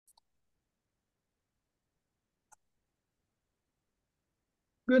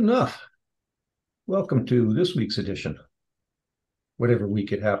Good enough. Welcome to this week's edition, whatever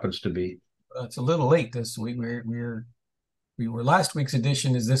week it happens to be. It's a little late this week. We were last week's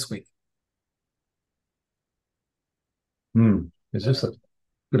edition is this week. Is this going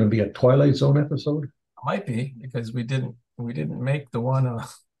to be a Twilight Zone episode? Might be because we didn't make the one on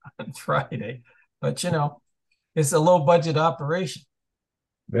Friday, but it's a low budget operation.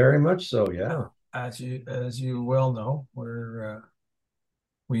 Very much so, yeah. As you well know,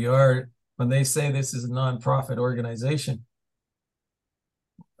 we are when they say this is a nonprofit organization,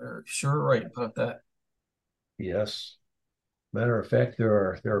 they're sure right about that. Yes. Matter of fact, there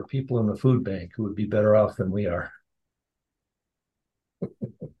are people in the food bank who would be better off than we are.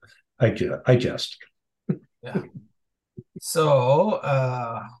 I just. Yeah.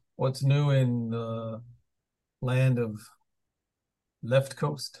 So, what's new in the land of left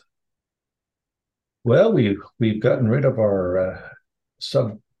coast? Well, we've gotten rid of our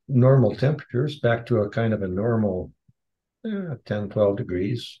subnormal temperatures back to a kind of a normal 10, 12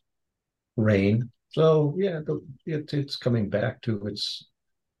 degrees, rain. So yeah, it's coming back to its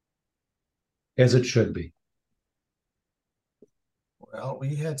as it should be. Well,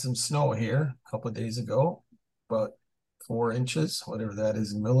 we had some snow here a couple of days ago, about 4 inches, whatever that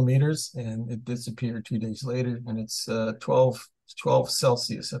is in millimeters, and it disappeared 2 days later, and it's 12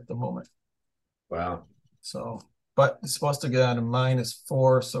 Celsius at the moment. Wow. So, but it's supposed to get down to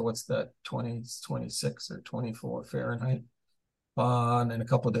 -4, so what's that, 20, 26 or 24 Fahrenheit in a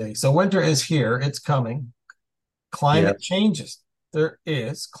couple of days. So winter is here, it's coming. Climate Yes. changes. There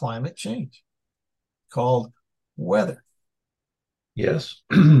is climate change called weather. Yes.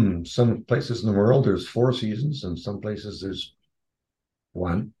 Some places in the world there's four seasons, and some places there's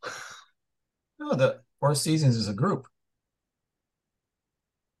one. No, the four seasons is a group.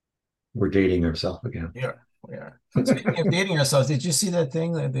 We're dating ourselves again. Yeah, we are. Speaking of dating ourselves, did you see that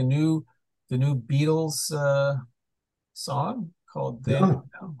thing, the new Beatles song called Then and No,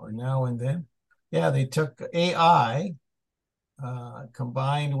 Now or Now and Then? Yeah, they took AI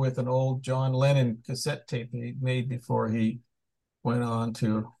combined with an old John Lennon cassette tape he made before he went on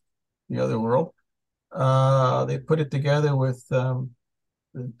to the other world. They put it together with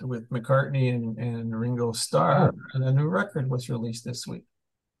McCartney and Ringo Starr, oh, and a new record was released this week,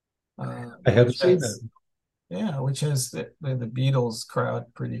 I haven't which seen that. has the Beatles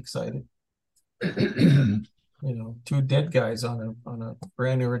crowd pretty excited. Two dead guys on a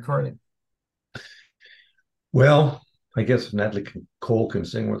brand new recording. Well, I guess Natalie Cole can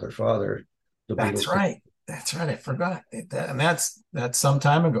sing with her father. The That's Beatles can. right. That's right. I forgot and that's some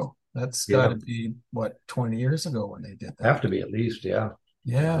time ago. That's got Yeah, to be what, 20 years ago when they did that. have to be at least. Yeah,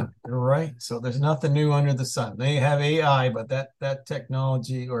 yeah. Yeah, you're right. So there's nothing new under the sun. They have AI, but that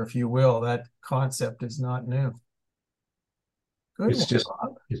technology, or if you will, that concept is not new. Good It's one, just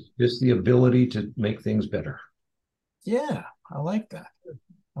Bob. it's just the ability to make things better. Yeah, I like that.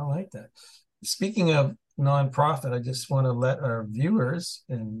 I like that. Speaking of nonprofit, I just want to let our viewers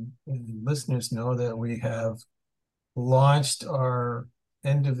and listeners know that we have launched our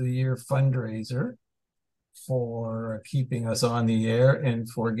end of the year fundraiser for keeping us on the air and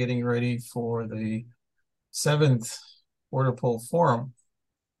for getting ready for the seventh Borderpol Forum,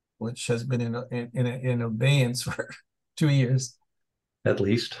 which has been in abeyance for 2 years At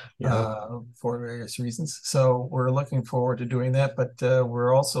least, yeah. for various reasons. So we're looking forward to doing that, but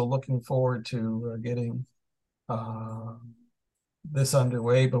we're also looking forward to getting uh, this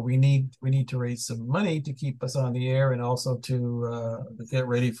underway. But we need to raise some money to keep us on the air and also to get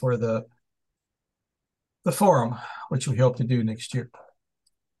ready for the forum, which we hope to do next year.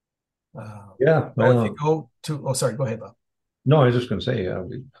 Yeah, So if you well, go to, oh, sorry, go ahead, Bob. no, I was just going to say,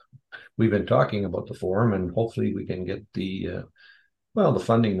 we've been talking about the forum, and hopefully we can get the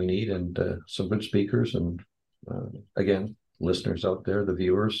funding we need and some good speakers, and again, listeners out there, the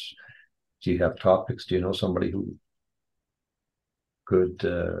viewers. Do you have topics? Do you know somebody who could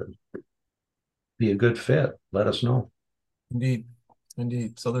be a good fit? Let us know. Indeed,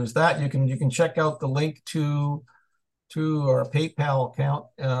 indeed. So there's that. You can check out the link to our PayPal account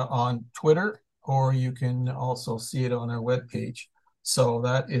on Twitter, or you can also see it on our webpage. So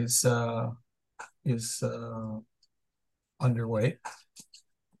that is underway.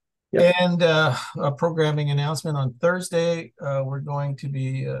 Yep. And a programming announcement on Thursday, we're going to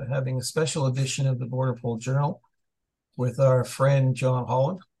be having a special edition of the Borderpol Journal with our friend John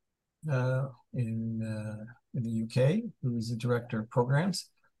Holland in the UK, who is the director of programs,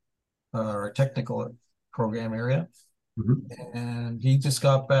 or technical program area. Mhm. And he just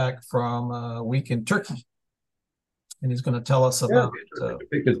got back from a week in Turkey, and he's going to tell us Yeah, about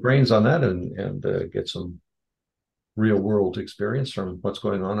pick his brains on that and get some real world experience from what's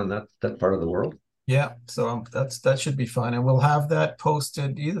going on in that part of the world. Yeah, so that should be fun, and we'll have that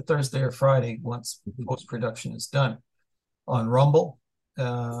posted either Thursday or Friday once post production is done on Rumble,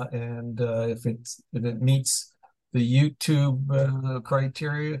 and if it meets the YouTube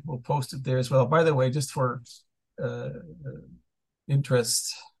criteria, we'll post it there as well. By the way, just for uh,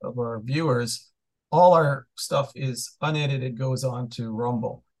 interest of our viewers, all our stuff is unedited, goes on to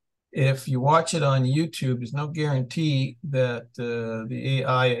Rumble. If you watch it on YouTube, there's no guarantee that the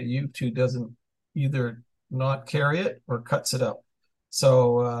AI at YouTube doesn't either not carry it or cuts it up.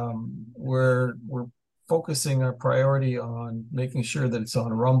 So we're focusing our priority on making sure that it's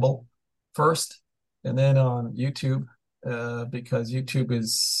on Rumble first, and then on YouTube, because YouTube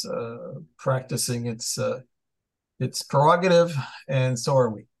is practicing its prerogative, and so are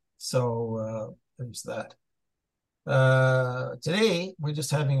we. So there's that. Today we're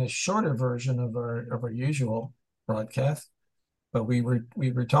just having a shorter version of our usual broadcast, but we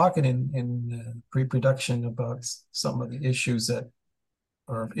were talking in pre-production about some of the issues that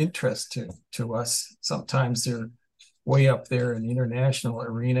are of interest to us. Sometimes they're way up there in the international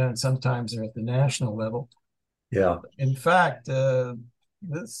arena, and sometimes they're at the national level. Yeah. In fact,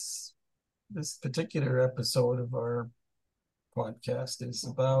 this particular episode of our podcast is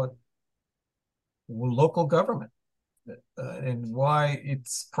about local government, and why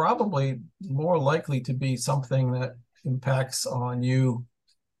it's probably more likely to be something that impacts on you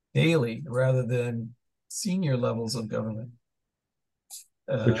daily rather than senior levels of government.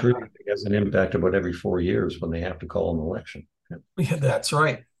 Which really has an impact about every 4 years when they have to call an election. Yeah, that's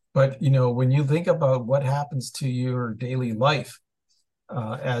right. But when you think about what happens to your daily life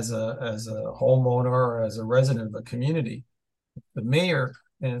as a homeowner or as a resident of a community, the mayor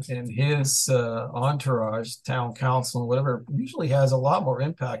and his entourage, town council, whatever, usually has a lot more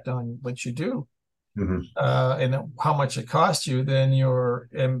impact on what you do and how much it costs you than your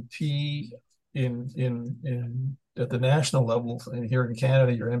MP in at the national level. And here in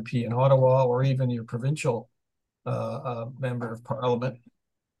Canada, your MP in Ottawa, or even your provincial member of parliament,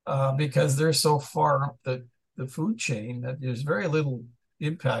 because they're so far up the food chain that there's very little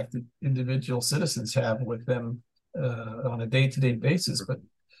impact that individual citizens have with them on a day-to-day basis. But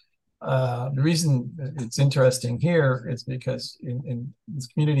the reason it's interesting here is because in this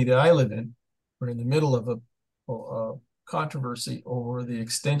community that I live in, we're in the middle of a controversy over the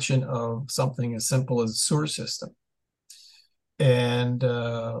extension of something as simple as a sewer system. And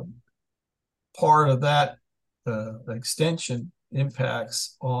part of that extension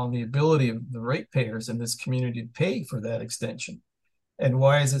impacts on the ability of the ratepayers in this community to pay for that extension. And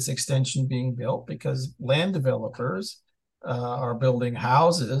why is this extension being built? Because land developers are building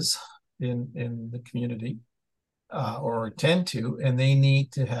houses in the community, or tend to, and they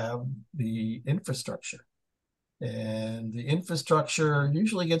need to have the infrastructure. And the infrastructure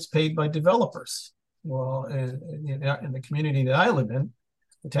usually gets paid by developers. Well, in the community that I live in,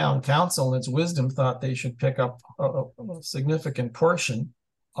 the town council, in its wisdom, thought they should pick up a significant portion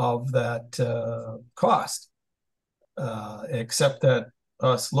of that cost, except that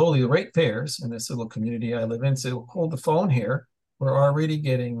us lowly ratepayers in this little community I live in said, well, hold the phone here. We're already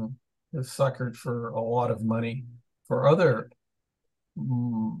getting suckered for a lot of money for other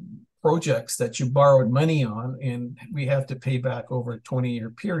projects that you borrowed money on, and we have to pay back over a 20-year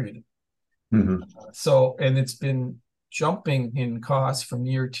period. So, and it's been jumping in costs from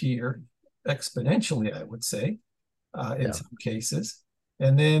year to year exponentially, I would say, in some cases.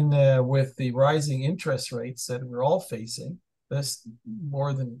 And then with the rising interest rates that we're all facing, this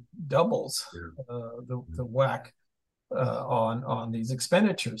more than doubles the whack on these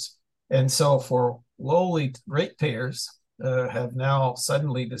expenditures. And so for lowly ratepayers have now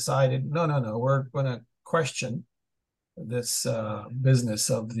suddenly decided, no, we're going to question this business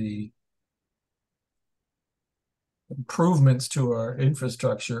of the improvements to our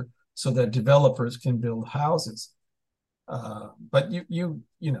infrastructure so that developers can build houses. But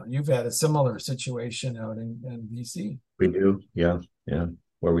you've had a similar situation out in BC. We do, yeah,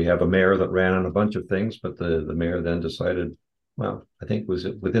 where we have a mayor that ran on a bunch of things, but the mayor then decided, well, I think was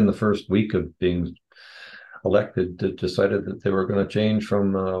it within the first week of being elected, decided that they were going to change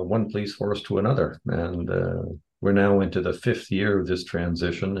from one police force to another, and we're now into the 5th year of this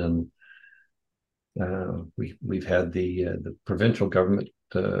transition, and we've had the provincial government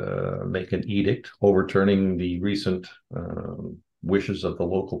make an edict overturning the recent wishes of the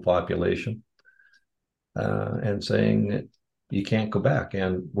local population, and saying that you can't go back,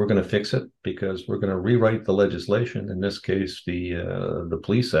 and we're going to fix it because we're going to rewrite the legislation, in this case the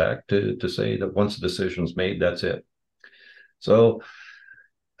Police Act, to say that once the decision's made, that's it. So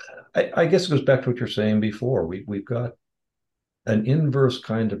I guess it goes back to what you're saying before. We've got an inverse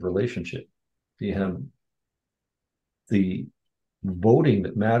kind of relationship. You have the voting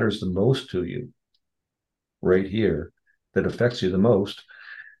that matters the most to you right here, that affects you the most,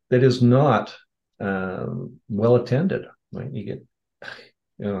 that is not well attended. Right? You get,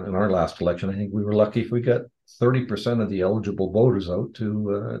 in our last election, I think we were lucky if we got 30% of the eligible voters out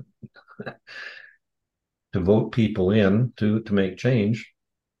to vote people in to make change,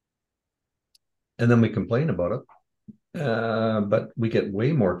 and then we complain about it. But we get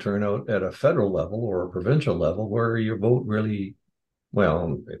way more turnout at a federal level or a provincial level where your vote really,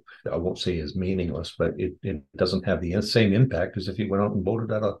 well, I won't say is meaningless, but it doesn't have the same impact as if you went out and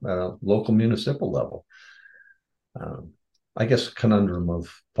voted at a local municipal level. Um, I guess conundrum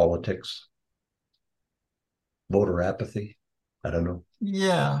of politics, voter apathy. I don't know.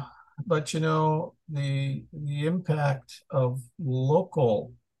 Yeah, but the impact of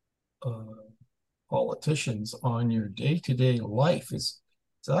local uh, politicians on your day-to-day life is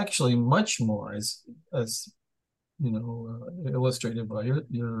it's actually much more as illustrated by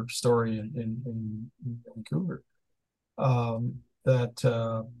your story in Vancouver.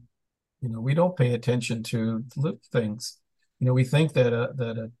 That we don't pay attention to little things. We think that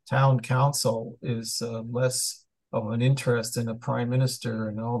a town council is less of an interest in a prime minister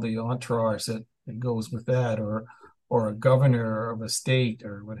and all the entourage that goes with that, or a governor of a state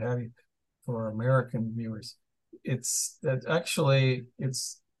or what have you. For American viewers, it's that actually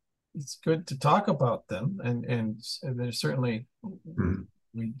it's good to talk about them, and there's certainly Mhm.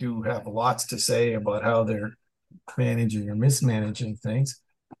 we do have lots to say about how they're managing or mismanaging things.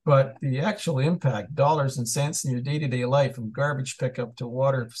 But the actual impact, dollars and cents in your day-to-day life, from garbage pickup to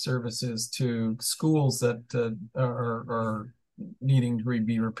water services to schools that are needing to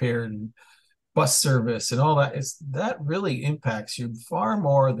be repaired, and bus service and all that, is that really impacts you far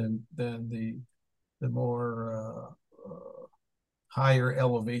more than the more higher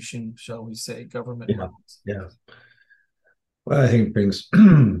elevation, shall we say, government Yeah, levels. yeah. Well, I think it brings.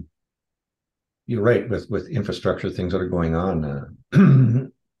 You're right with infrastructure things that are going on.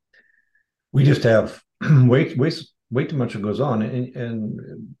 We just have way too much that goes on,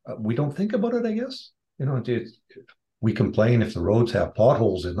 and we don't think about it. I guess we complain if the roads have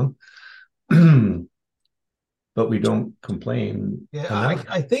potholes in them, but we don't complain Yeah, enough.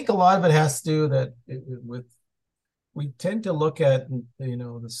 I think a lot of it has to do that with we tend to look at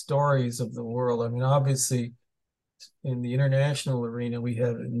the stories of the world. I mean, obviously, in the international arena, we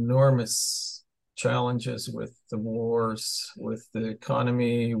have enormous challenges with the wars, with the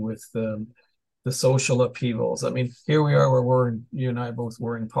economy, with the social upheavals. I mean, here we are, where you and I are both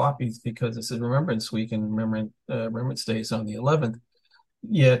wearing poppies because this is Remembrance Week and Remembrance Day is on the 11th.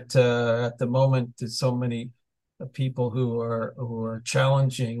 Yet at the moment, there's so many people who are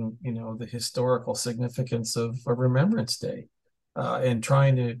challenging, the historical significance of Remembrance Day, and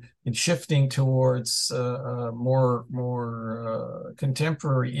trying to and shifting towards more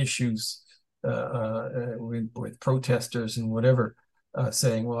contemporary issues with protesters and whatever,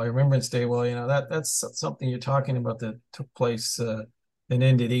 saying, "Well, Remembrance Day, well, that's something you're talking about that took place and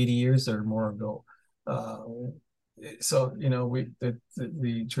ended 80 years or more ago." Uh, so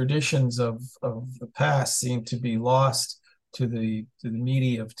the traditions of the past seem to be lost to the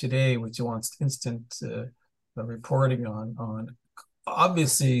media of today, which wants instant reporting on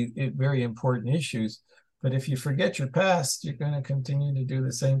obviously very important issues. But if you forget your past, you're going to continue to do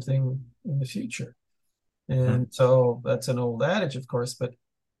the same thing in the future. And so that's an old adage, of course, but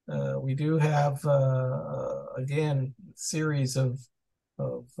we do have again series of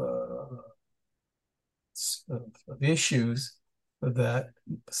issues that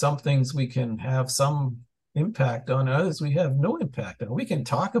some things we can have some impact on, others we have no impact on. We can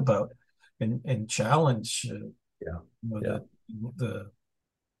talk about and challenge Yeah, yeah, the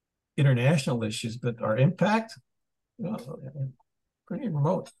international issues, but our impact, pretty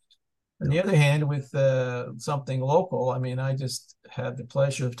remote. On yeah. the other hand, with something local, I mean, I just had the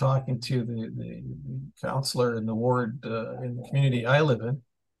pleasure of talking to the counselor in the ward in the community I live in,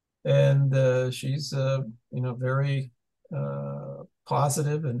 and she's very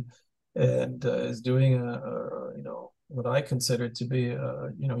positive and is doing what I consider to be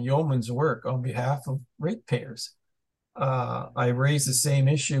yeoman's work on behalf of ratepayers. I raised the same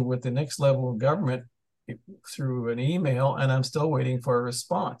issue with the next level of government through an email, and I'm still waiting for a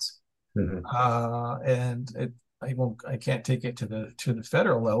response. Mhm. And I can't take it to the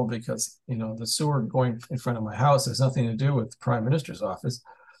federal level because the sewer going in front of my house has nothing to do with the Prime Minister's office.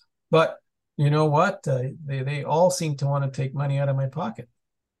 But you know what? They all seem to want to take money out of my pocket.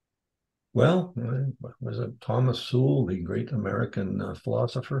 Well, was it Thomas Sowell, the great American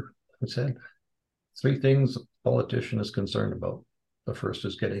philosopher? I said, three things a politician is concerned about. The first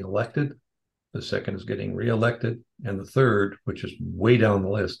is getting elected. The second is getting reelected. And the third, which is way down the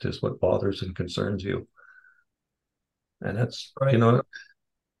list, is what bothers and concerns you. And that's, Right.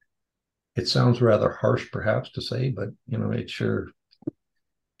 it sounds rather harsh perhaps to say, but it sure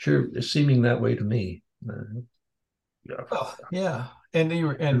is seeming that way to me. Yeah. Oh, yeah.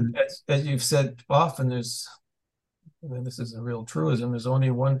 And as you've said often, this is a real truism, there's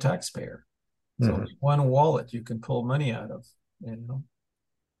only one taxpayer. It's Mm-hmm. only one wallet you can pull money out of, you know.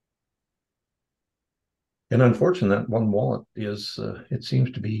 And unfortunately, that one wallet is, it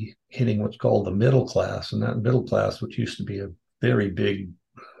seems to be hitting what's called the middle class. And that middle class, which used to be a very big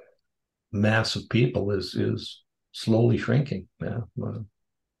mass of people, is slowly shrinking. Yeah.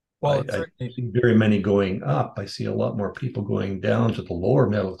 Well, it I certainly, see very many going up. I see a lot more people going down to the lower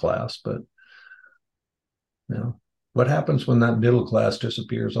middle class. But, what happens when that middle class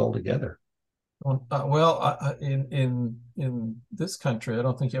disappears altogether? in this country, I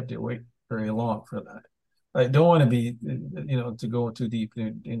don't think you have to wait very long for that. I don't want to be, to go too deep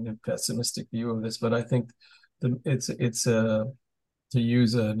in a pessimistic view of this, but I think it's to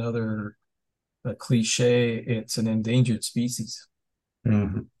use another cliche, it's an endangered species.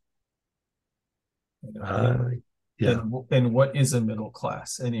 Mm-hmm. You know, Yeah. and what is a middle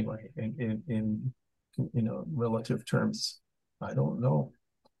class anyway, in relative terms? I don't know.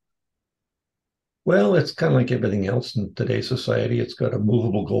 Well, it's kind of like everything else in today's society. It's got a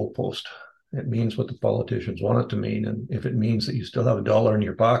movable goalpost. It means what the politicians want it to mean. And if it means that you still have a dollar in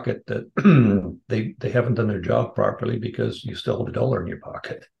your pocket, that they haven't done their job properly because you still have a dollar in your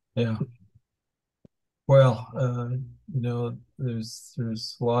pocket. Yeah. Well, there's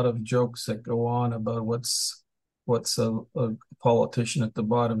a lot of jokes that go on about what's a politician at the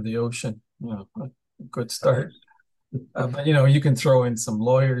bottom of the ocean. A good start. But you can throw in some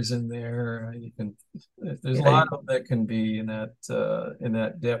lawyers in there. You can. There's a Yeah, lot of them that can be in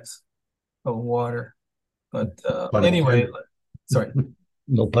that depth of water. But pun anyway, intended. sorry.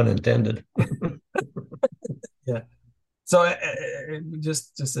 No pun intended. Yeah. So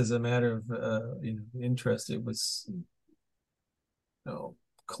just as a matter of interest, it was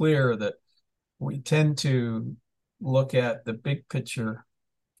clear that we tend to look at the big picture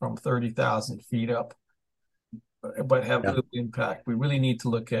from 30,000 feet up, but have Yeah. little impact. We really need to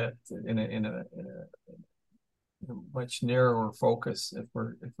look at in a much narrower focus if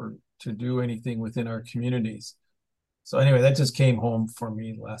we're to do anything within our communities. So anyway, that just came home for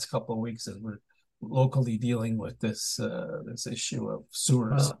me the last couple of weeks as we're locally dealing with this issue of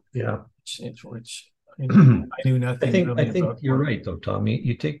sewers, Well, yeah. which I I knew nothing I really think about. you're right though, Tom.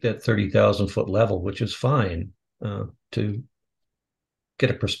 You take that 30,000 foot level, which is fine, to get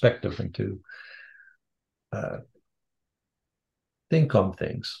a perspective and to uh, think on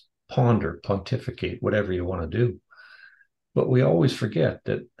things, ponder, pontificate, whatever you want to do. But we always forget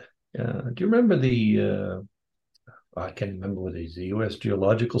that. Do you remember I can't remember whether it's the U.S.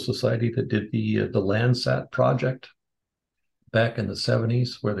 Geological Society that did the Landsat project back in the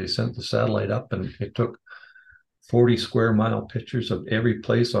 70s, where they sent the satellite up and it took 40 square mile pictures of every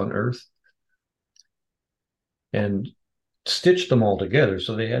place on Earth and stitched them all together.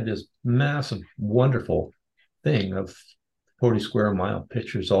 So they had this massive, wonderful thing of 40 square mile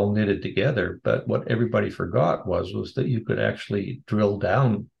pictures all knitted together. But what everybody forgot was that you could actually drill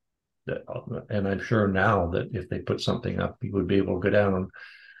down. And I'm sure now that if they put something up, you would be able to go down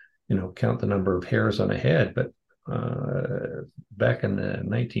and count the number of hairs on a head. But back in the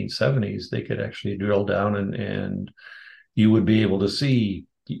 1970s, they could actually drill down and you would be able to see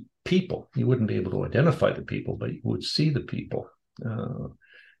people. You wouldn't be able to identify the people, but you would see the people.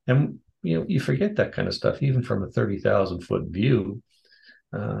 And you forget that kind of stuff, even from a 30,000 foot view.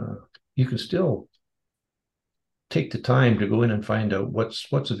 You can still take the time to go in and find out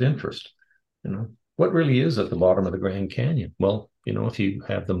what's of interest. What really is at the bottom of the Grand Canyon. Well, if you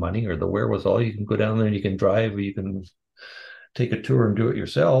have the money or the wherewithal, you can go down there and you can drive, or you can take a tour and do it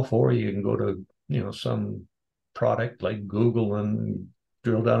yourself, or you can go to some product like Google and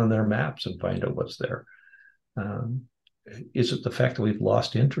drill down in their maps and find out what's there. Is it the fact that we've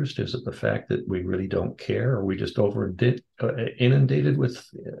lost interest? Is it the fact that we really don't care? Or we just inundated with?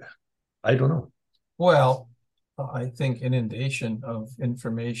 I don't know. Well, I think inundation of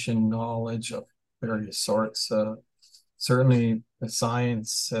information, knowledge of various sorts. Certainly, the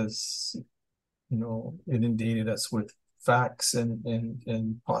science has, inundated us with facts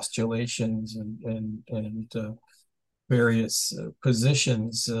and postulations and various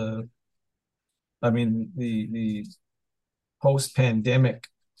positions. I mean, the post-pandemic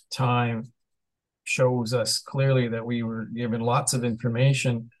time shows us clearly that we were given lots of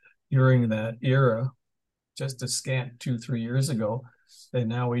information during that era, just a scant 2, 3 years ago. And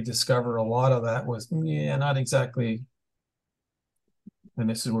now we discover a lot of that was, yeah, not exactly. And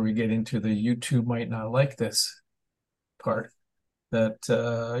this is where we get into the YouTube might not like this part that,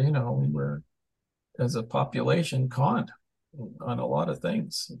 we were, as a population, conned on a lot of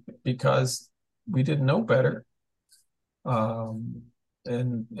things because we didn't know better. Um,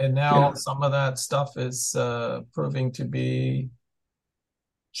 and now Yeah. some of that stuff is proving to be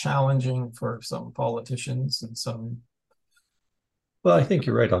challenging for some politicians and some. Well, I think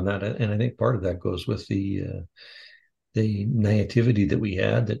you're right on that, and I think part of that goes with the naivety that we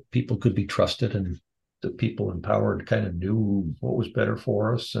had, that people could be trusted, and the people empowered kind of knew what was better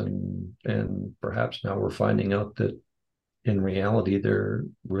for us, and perhaps now we're finding out that in reality they're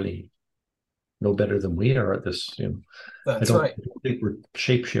really no better than we are at this. I That's don't right. think we're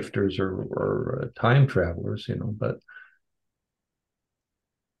shapeshifters or time travelers, but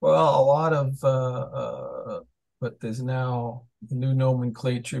Well, a lot of but there's now a new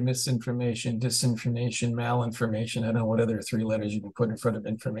nomenclature: misinformation, disinformation, malinformation. I don't know what other three letters you can put in front of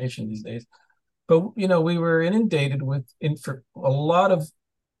information these days. But we were inundated with a lot of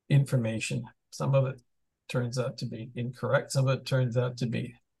information. Some of it turns out to be incorrect. Some of it turns out to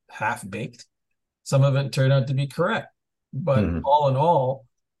be half baked. Some of it turned out to be correct. But mm, all in all,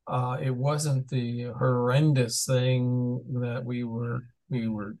 it wasn't the horrendous thing that we were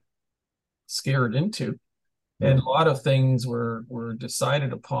scared into. And a no, lot of things were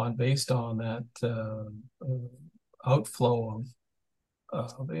decided upon based on that outflow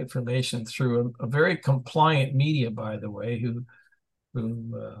of information through a very compliant media, by the way, who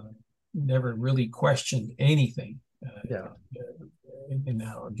never really questioned anything. yeah. And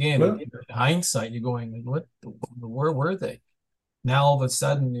now, again, Well, in hindsight, you're going, where were they? Now, all of a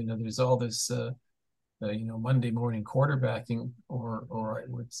sudden, there's all this, Monday morning quarterbacking, or I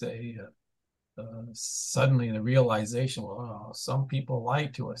would say, suddenly the realization, well, oh, some people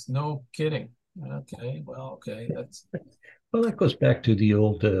lied to us. No kidding. Okay, well, okay, that's well, that goes back to the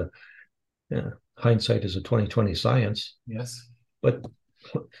old hindsight is a 2020 science, yes, but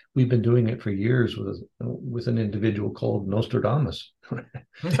we've been doing it for years with an individual called Nostradamus.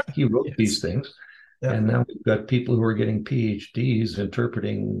 He wrote these yes, things, yeah. and now we've got people who are getting PhDs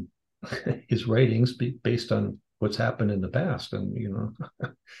interpreting his writings based on what's happened in the past. And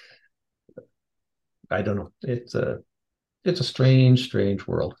I don't know. It's a strange, strange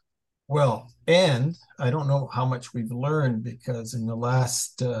world. Well, and I don't know how much we've learned because in the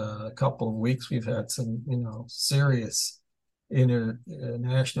last couple of weeks we've had some, serious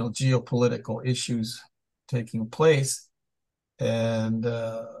international geopolitical issues taking place, and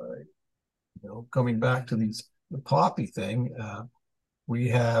coming back to the poppy thing, we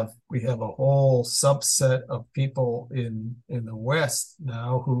have a whole subset of people in the West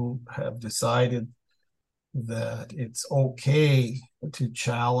now who have decided that it's okay to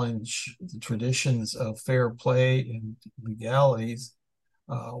challenge the traditions of fair play and legalities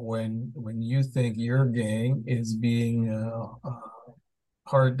when you think your gang is being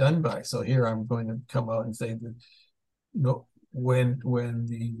hard done by. So here I'm going to come out and say that no, when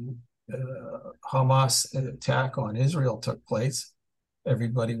the Hamas attack on Israel took place,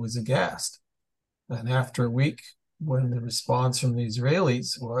 everybody was aghast. And after a week, when the response from the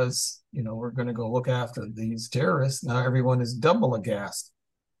Israelis was, we're going to go look after these terrorists, now everyone is double aghast.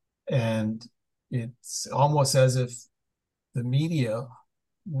 And it's almost as if the media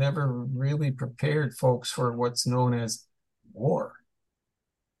never really prepared folks for what's known as war.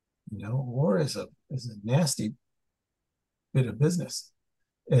 War is a nasty bit of business.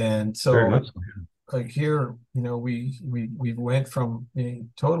 And Very so much so. here, we went from being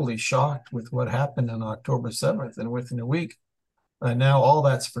totally shocked with what happened on October 7th, and within a week, now all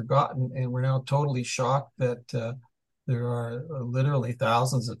that's forgotten, and we're now totally shocked that there are literally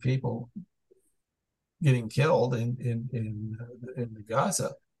thousands of people getting killed in the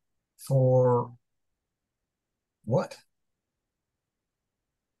Gaza for what?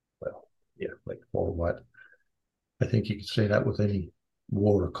 Well, yeah, like for what? I think you could say that with any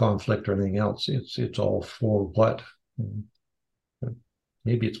war or conflict or anything else. It's all for what?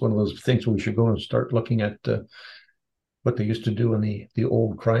 Maybe it's one of those things where we should go and start looking at what they used to do in the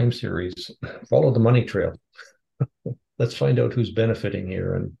old crime series. Follow the money trail. Let's find out who's benefiting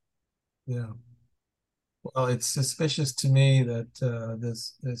here. And Yeah. Well, it's suspicious to me that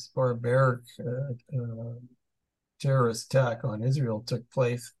this barbaric terrorist attack on Israel took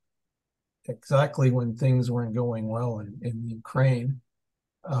place exactly when things weren't going well in Ukraine.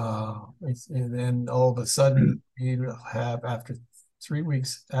 And then all of a sudden, you have, after 3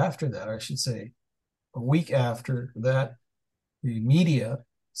 weeks after that, I should say, a week after that, the media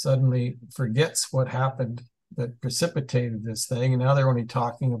suddenly forgets what happened that precipitated this thing, and now they're only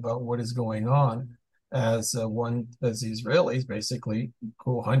talking about what is going on as as the Israelis basically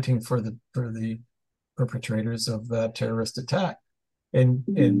go hunting for the perpetrators of that terrorist attack. And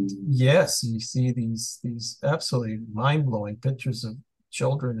yes, you see these absolutely mind-blowing pictures of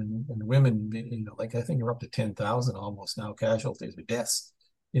children and women, like I think you're up to 10,000 almost now casualties or deaths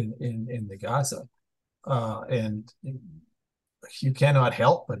in the Gaza. And you cannot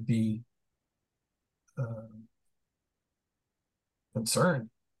help but be uh, concerned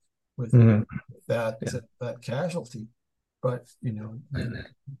with Mhm. that Yeah. that casualty. But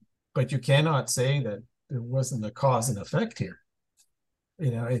but you cannot say that there wasn't a cause and effect here.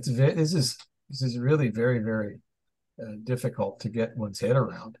 This is really very difficult to get one's head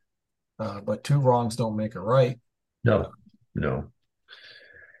around. But two wrongs don't make a right. No, no.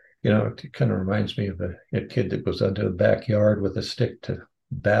 It kind of reminds me of a kid that goes out to the backyard with a stick to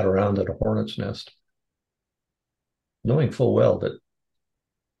bat around at a hornet's nest, knowing full well that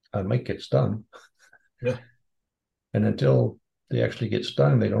I might get stung. Yeah, And until they actually get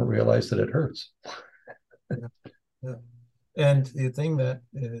stung, they don't realize that it hurts. yeah, yeah. And the thing that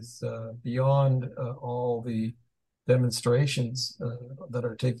is beyond all the demonstrations that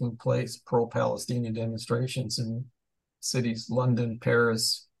are taking place, pro-Palestinian demonstrations in cities, London,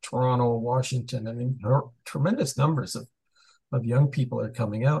 Paris, Toronto, Washington. I mean, tremendous numbers of young people are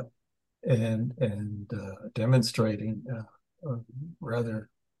coming out and demonstrating rather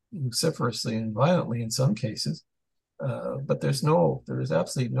vociferously and violently in some cases. But there is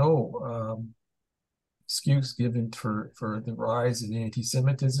absolutely no excuse given for the rise in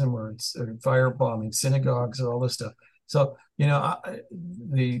anti-Semitism or firebombing synagogues or all this stuff. So,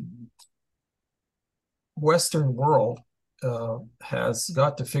 the Western world has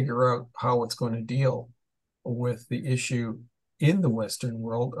got to figure out how it's going to deal with the issue in the Western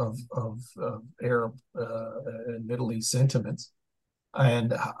world of Arab and Middle East sentiments,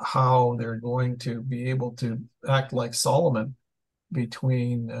 and how they're going to be able to act like Solomon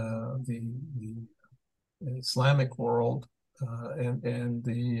between the Islamic world and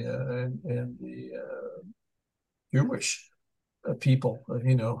the Jewish people,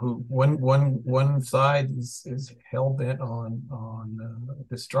 who one side is hell bent on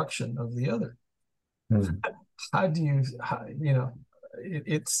destruction of the other. Mm. How do you, how, you know,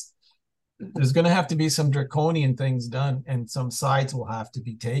 it's there's going to have to be some draconian things done, and some sides will have to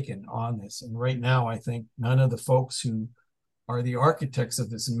be taken on this. And right now, I think none of the folks who are the architects of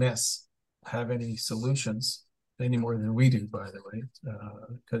this mess have any solutions any more than we do, by the way,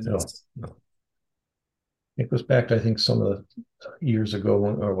 because No, it's no. It goes back to, I think, some of the years ago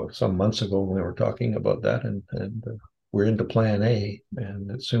or some months ago when we were talking about that, and we're into Plan A,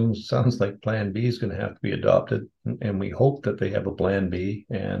 and it soon sounds like Plan B is going to have to be adopted, and we hope that they have a Plan B.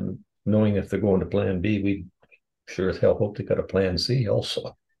 And knowing if they're going to Plan B, we sure as hell hope they got a Plan C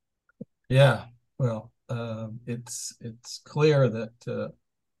also. yeah. Well, it's clear that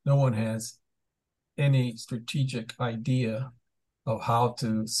no one has any strategic idea of how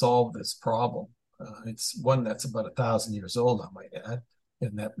to solve this problem. It's one that's about 1,000 years old, I might add,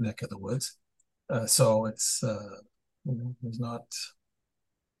 in that neck of the woods. So there's not.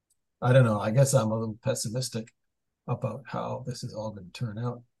 I don't know. I guess I'm a little pessimistic about how this is all going to turn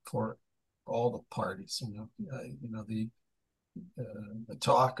out for all the parties. The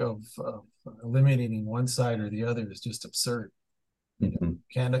talk of eliminating one side or the other is just absurd. Mm-hmm.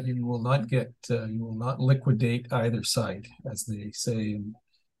 Canada, you will not liquidate either side, as they say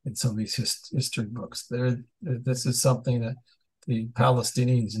in some of these history books. This is something that the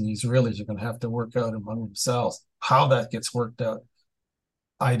Palestinians and the Israelis are going to have to work out among themselves. How that gets worked out,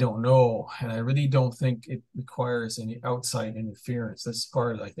 I don't know, and I really don't think it requires any outside interference. That's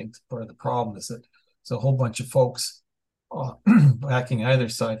I think, part of the problem is that there's a whole bunch of folks uh, backing either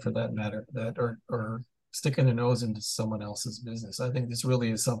side, for that matter, that are sticking their nose into someone else's business. I think this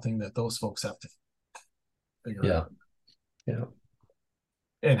really is something that those folks have to figure Yeah, out. yeah.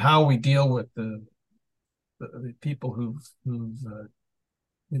 And how we deal with the people who've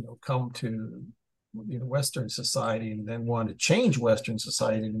come to Western society and then want to change Western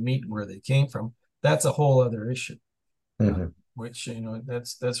society to meet where they came from. That's a whole other issue, Mm-hmm. which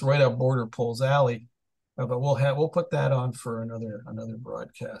that's right up Borderpol's alley. But we'll put that on for another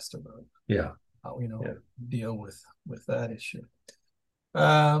broadcast about Yeah, how yeah. deal with that issue.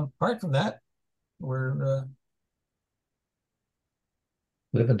 Apart from that, we're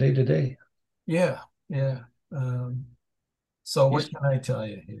Living day to day. yeah, yeah. Um, so what Used can I tell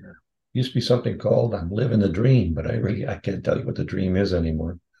you here? used to be something called "I'm living the dream," but I can't tell you what the dream is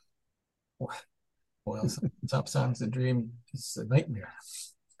anymore. Well, sometimes the dream is a nightmare.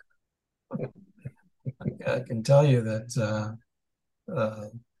 I can tell you that uh,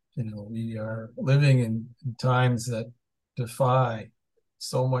 we are living in times that defy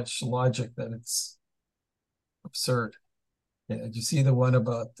so much logic that it's absurd. Yeah, did you see the one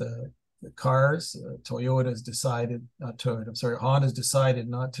about the cars? Toyota's decided, not Toyota, I'm sorry, Honda's decided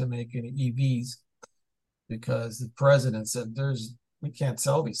not to make any EVs because the president said we can't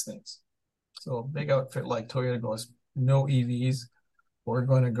sell these things. So a big outfit like Toyota goes, no EVs. We're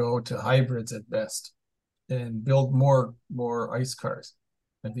going to go to hybrids at best and build more ICE cars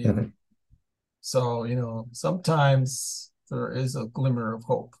and vehicles. Mhm. So, sometimes there is a glimmer of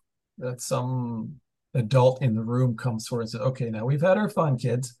hope that some adult in the room comes forward and says, okay, now we've had our fun,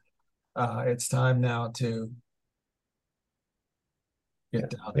 kids. It's time now to Yeah. get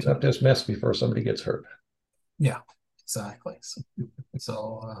down Clean to, up this mess before somebody gets hurt. yeah, exactly.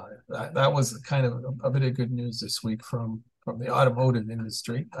 So that was kind of a bit of good news this week from the automotive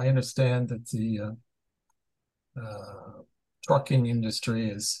industry. I understand that the trucking industry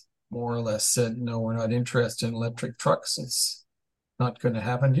has more or less said, no, we're not interested in electric trucks. It's not going to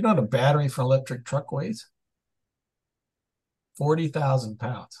happen. Do you know what a battery for an electric truck weighs? 40,000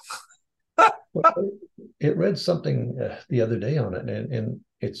 pounds. Well, it read something the other day on it, and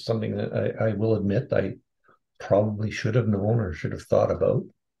it's something that I will admit I probably should have known or should have thought about.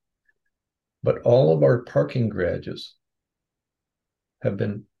 But all of our parking garages have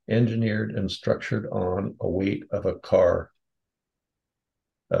been engineered and structured on a weight of a car,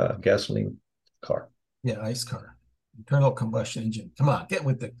 gasoline car. Yeah, ICE car, internal combustion engine. Come on, get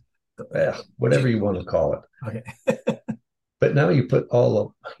with the Whatever you want to call it. okay. But now you put all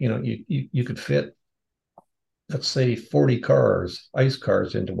of, you could fit, let's say, 40 cars, ICE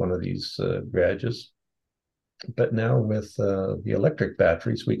cars into one of these garages. But now with the electric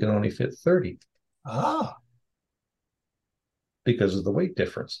batteries, we can only fit 30 Ah, because of the weight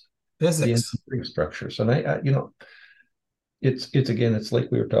difference, the physics. engineering structures. And it's again, it's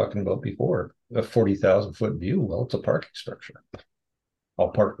like we were talking about before, a 40,000 foot view. Well, it's a parking structure. I'll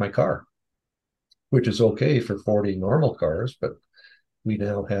park my car, which is okay for 40 normal cars, but we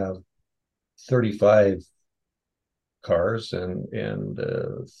now have 35 cars and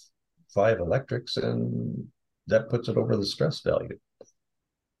five electrics, and that puts it over the stress value.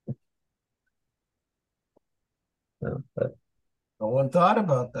 But No one thought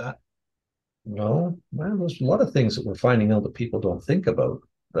about that. no, well, there's a lot of things that we're finding out that people don't think about,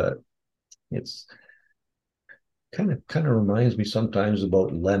 but it's kind of reminds me sometimes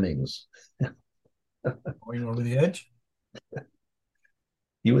about lemmings. Going over the edge.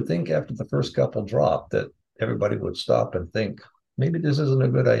 You would think after the first couple drop that everybody would stop and think maybe this isn't a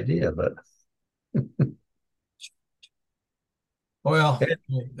good idea, but Well,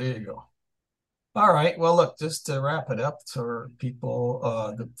 there you go. All right. Well, look, just to wrap it up for people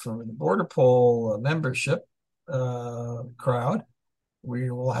for the Border Poll membership crowd,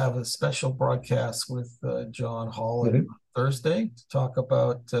 we will have a special broadcast with John Holland mhm. on Thursday to talk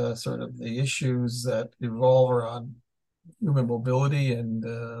about sort of the issues that revolve around human mobility and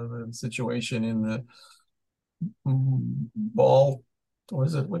the situation in the ball. What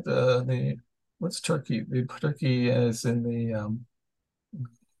is it with what's Turkey? The Turkey is in the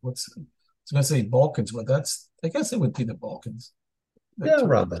what's I was going to say Balkans, but I guess it would be the Balkans. The Yeah, Tur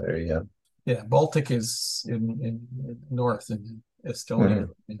around that area. yeah, Baltic is in north in Estonia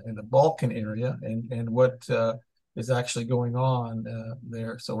Mhm. in the Balkan area, and what is actually going on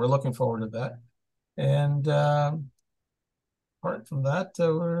there. So we're looking forward to that. And apart from that,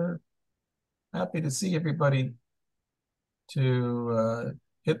 we're happy to see everybody to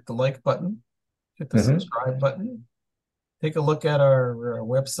hit the like button, hit the Mhm. subscribe button, take a look at our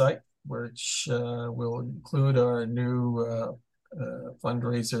website, which will include our new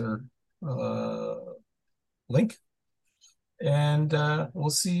fundraiser uh, link. And we'll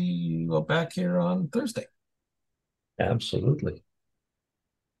see you back here on Thursday. Absolutely.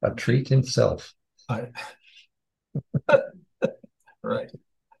 A treat himself. All right.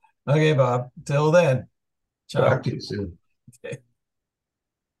 Okay, Bob. Till then. Ciao. Talk to you soon. Okay.